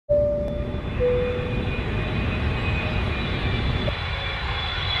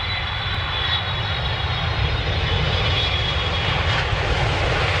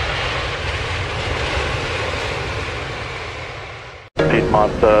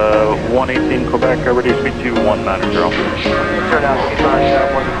Piedmont, 118 Quebec, ready speed to 190. Turn out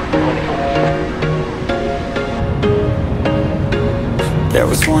Piedmont, 120. There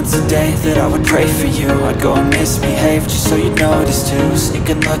was once a day that I would pray for you. I'd go and misbehave just so you'd notice too.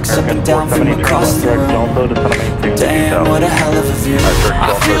 Sneaking looks up and down from across the room. Damn, what a hell of a view.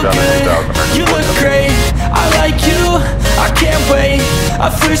 I feel good, you look great, I like you, I can't wait.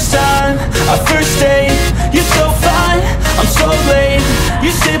 A first time, a first date. You're so fine, I'm so late. You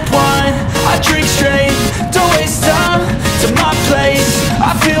sip wine, I drink straight. Don't waste time to my place.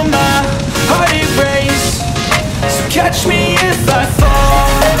 I feel my heart erase. So catch me if I fall.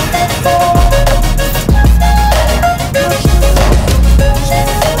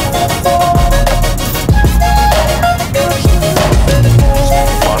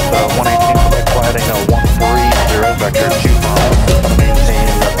 Piedmont, 118 Quebec, flighting 130, vector 2 miles, maintain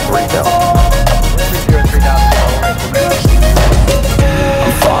 3000.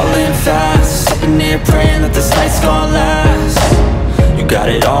 I'm falling fast, sitting here praying that this night's gonna last. You got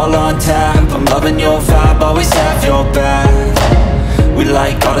it all on tap, I'm loving your vibe, always have your back. We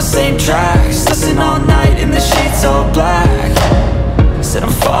like all the same tracks, listen all night in the sheets all black. Said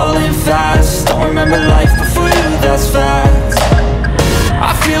I'm falling fast, don't remember life before you, that's facts.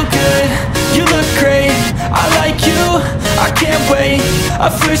 I feel good, you look great, I like you, I can't wait. A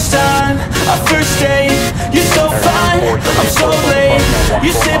first time, a first date. You're so fine, I'm so late.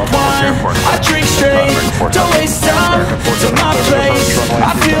 You sip wine, I drink straight. Don't waste time to my place.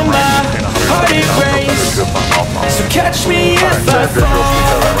 I feel my heart erase. So catch me if I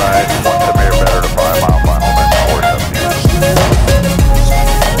fall.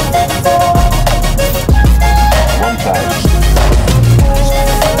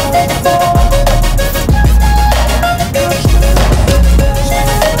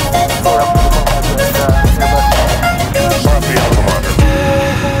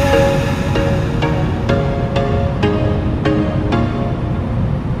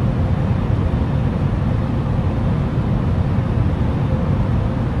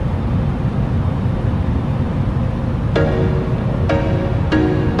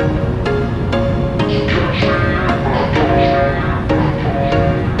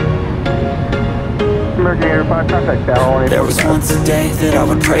 There was once a day that I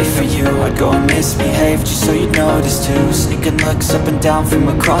would pray for you. I'd go and misbehave just so you'd notice too. Sneaking looks up and down from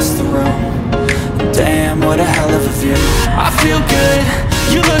across the room. Damn, what a hell of a view. I feel good,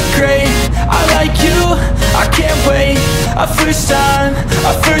 you look great, I like you, I can't wait. A first time,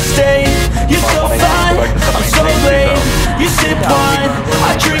 a first date. You're so fine, I'm so late. You sip wine,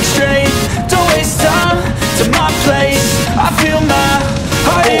 I drink straight. Don't waste time to my place. I feel my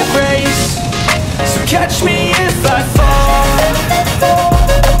heart erase. So catch me if I fall.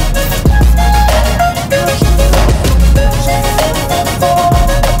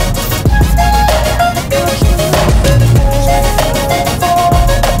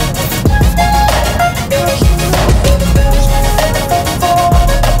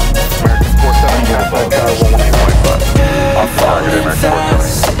 I'm falling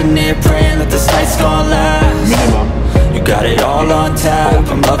fast, sitting here praying that this night's gonna last. You got it all on tap,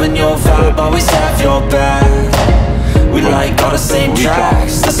 I'm loving your vibe, always have your back. We like all the same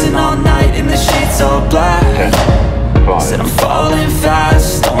tracks, listen all night in the sheets all black. Said I'm falling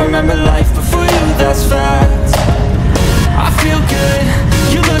fast, don't remember life before you, that's fact. I feel good,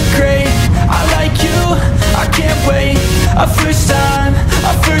 you look great, I like you, I can't wait. A first time,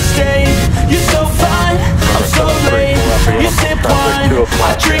 a first date. You're so fine, I'm so late. You sip wine,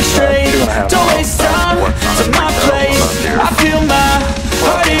 I drink straight. Don't waste time to my place. I feel my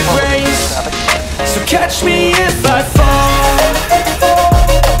heart erase. So catch me if I fall.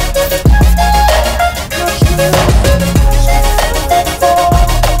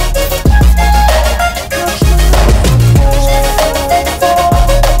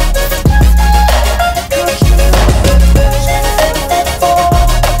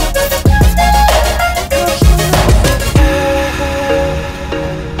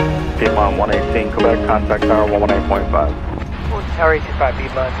 Piedmont 118 Quebec, contact tower 118.5. Tower 85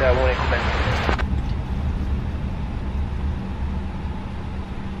 Piedmont, 118 Quebec.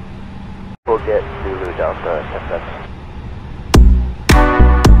 We'll get Zulu Delta SF.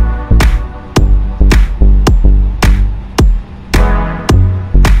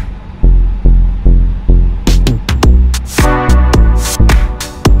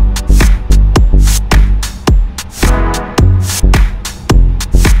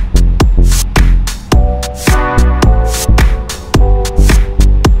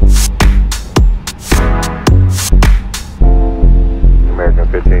 American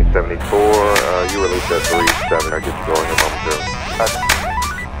 1574, you released at 37, I get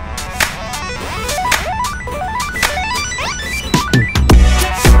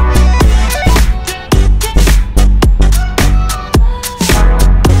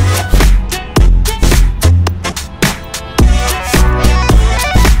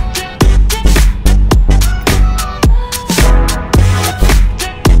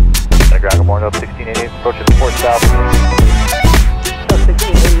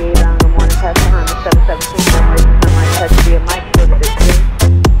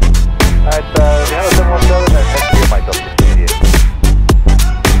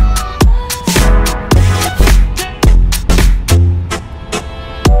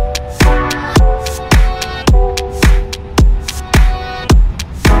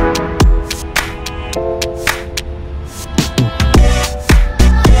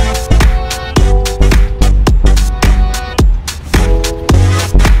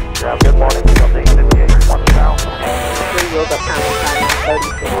So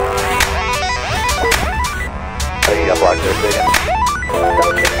you got blocked there, say again? So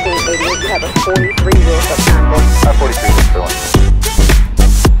 1688, you have a 43 wheel subcontract. 43 is the one.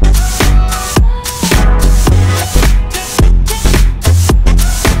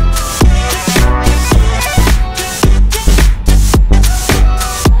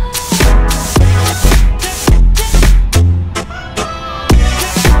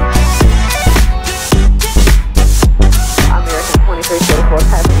 American 2344,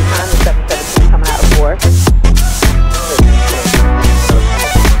 passing time is 717 coming out of 4.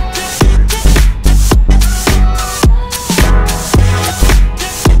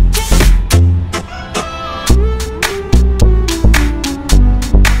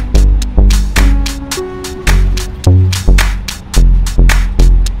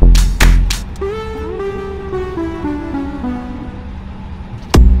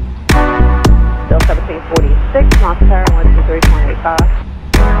 Still 1746, launch power 123.85.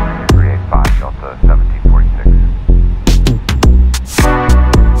 385, Delta 1746.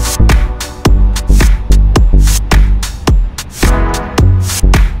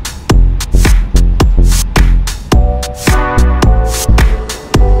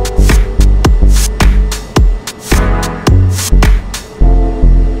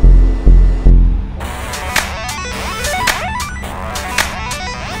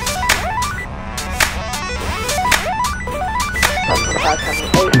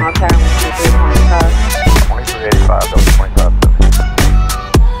 Eight, launch power 123.85. 2385, Delta 25.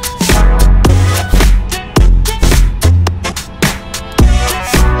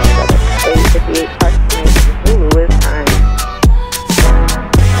 858 approximation Zulu is time.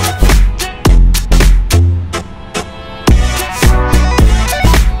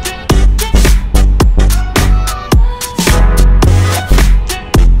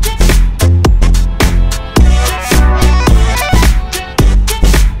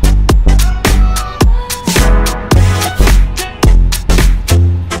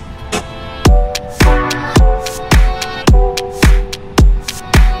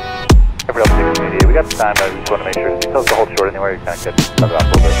 We got the time, but I just want to make sure it tells the hold short anywhere. You kind of get cut it off a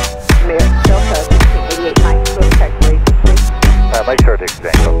little bit. Mayor, Delta 1688, Mike, go to check rate, please. Make sure to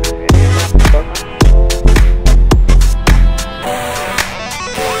exchange those 1688.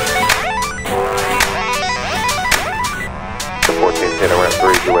 The 1410, we're in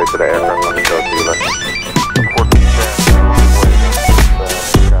 3, you wait for the aircraft on the show, see you later. 1410,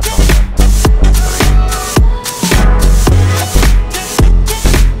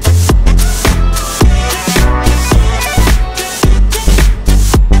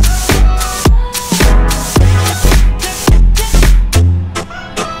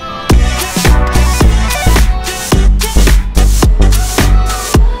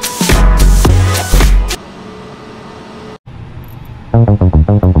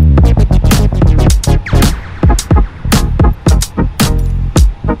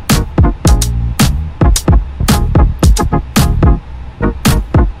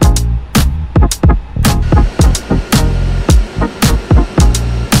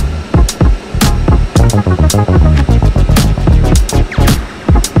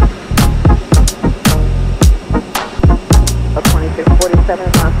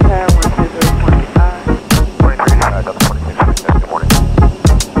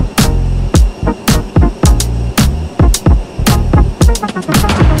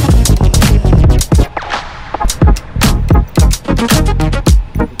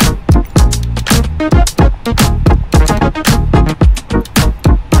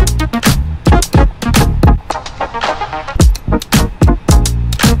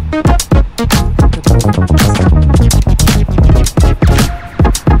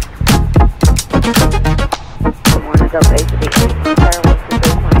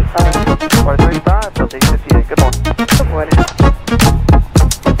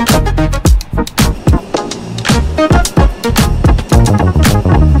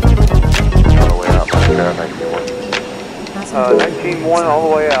 all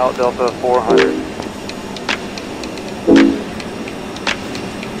the way out, Delta 400.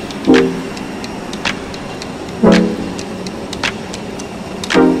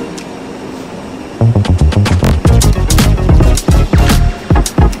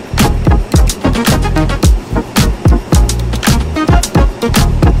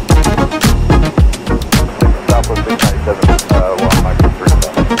 Southwest 697, 1 micro 3.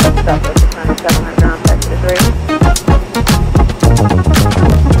 Southwest 697, ground sector 3.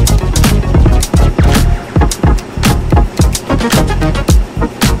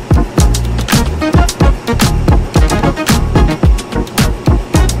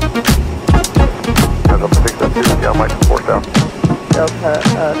 Delta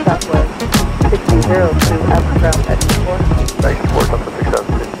Southwest 60 to Alpha at GeForce. Thank you, GeForce, up to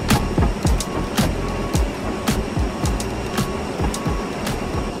 672.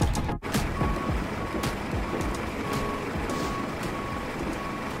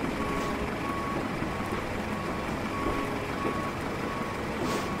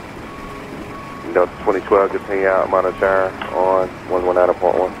 Delta 2012, just hang out, monitor on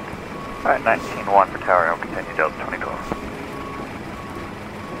 119.1. Alright, 19-1 for tower, I'll continue Delta 2012.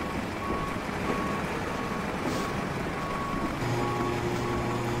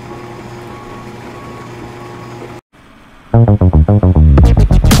 Alright,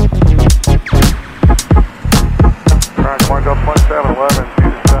 come on, Delta 1711,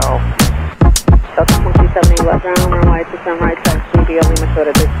 due south. Delta 27 westbound, runway 27 right, taxi, Lima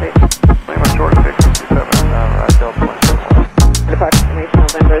Soda District.